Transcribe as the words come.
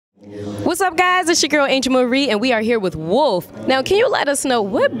What's up, guys? It's your girl Angel Marie, and we are here with Wolf. Now, can you let us know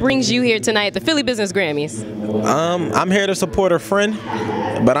what brings you here tonight at the Philly Business Grammys? I'm here to support a friend,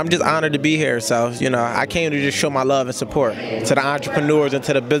 but I'm just honored to be here. So, you know, I came to just show my love and support to the entrepreneurs and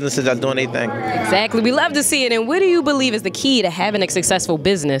to the businesses that's doing their thing. Exactly. We love to see it. And what do you believe is the key to having a successful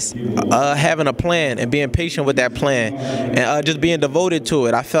business? Having a plan and being patient with that plan and just being devoted to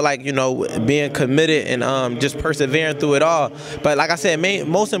it. I feel like, you know, being committed and just persevering through it all. But like I said,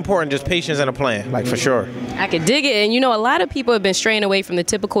 most important, just patience and a plan, like for sure. I could dig it. And you know, a lot of people have been straying away from the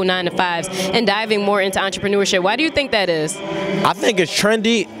typical 9-to-5s and diving more into entrepreneurship. Why do you think that is? I think it's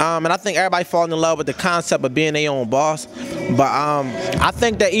trendy, and I think everybody falling in love with the concept of being their own boss. But I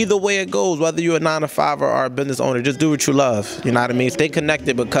think that either way it goes, whether you're a 9-to-5 or a business owner, just do what you love. You know what I mean? Stay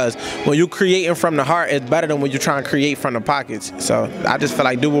connected, because when you're creating from the heart, it's better than when you're trying to create from the pockets. So I just feel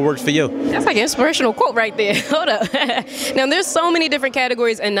like do what works for you. That's like an inspirational quote right there. Hold up. Now, there's so many different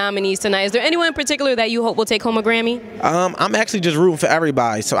categories and nominees tonight. Is there anyone in particular that you hope will take home a Grammy? I'm actually just rooting for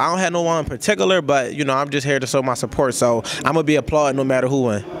everybody. So I don't have no one in particular, but, you know, I'm just here to show my support. So I'm going to be applauding no matter who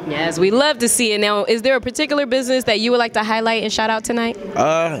wins. Yes, we love to see it. Now, is there a particular business that you would like to highlight and shout out tonight?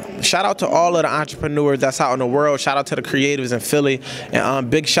 Shout out to all of the entrepreneurs that's out in the world. Shout out to the creatives in Philly. And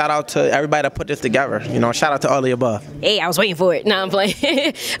big shout out to everybody that put this together. You know, shout out to all the above. Hey, I was waiting for it. Nah, I'm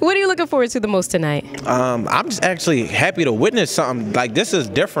playing. What are you looking forward to the most tonight? I'm just actually happy to witness something. Like, this is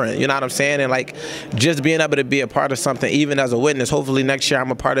different, you know what I'm saying? And like, just being able to be a part of something, even as a witness. Hopefully next year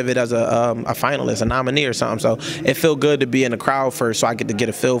I'm a part of it as a finalist, a nominee or something. So it feel good to be in the crowd first, so I get to get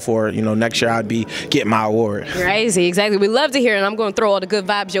a feel for it. You know, next year I'd be getting my award. Crazy, exactly. We love to hear it, and I'm going to throw all the good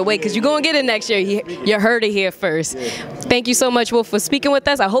vibes your way, because you're going to get it next year. You heard it here first. Thank you so much, Wolf, for speaking with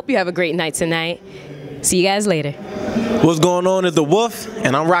us. I hope you have a great night tonight. See you guys later. What's going on is the Wolf,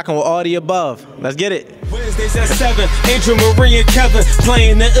 and I'm rocking with all the above. Let's get it. Wednesdays at 7, Angel Marie and Kevin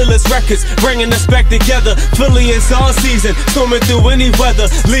playing the illest records, bringing us back together. Philly is all season, storming through any weather,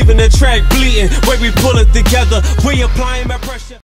 leaving the track bleeding. Way we pull it together, we applying my pressure.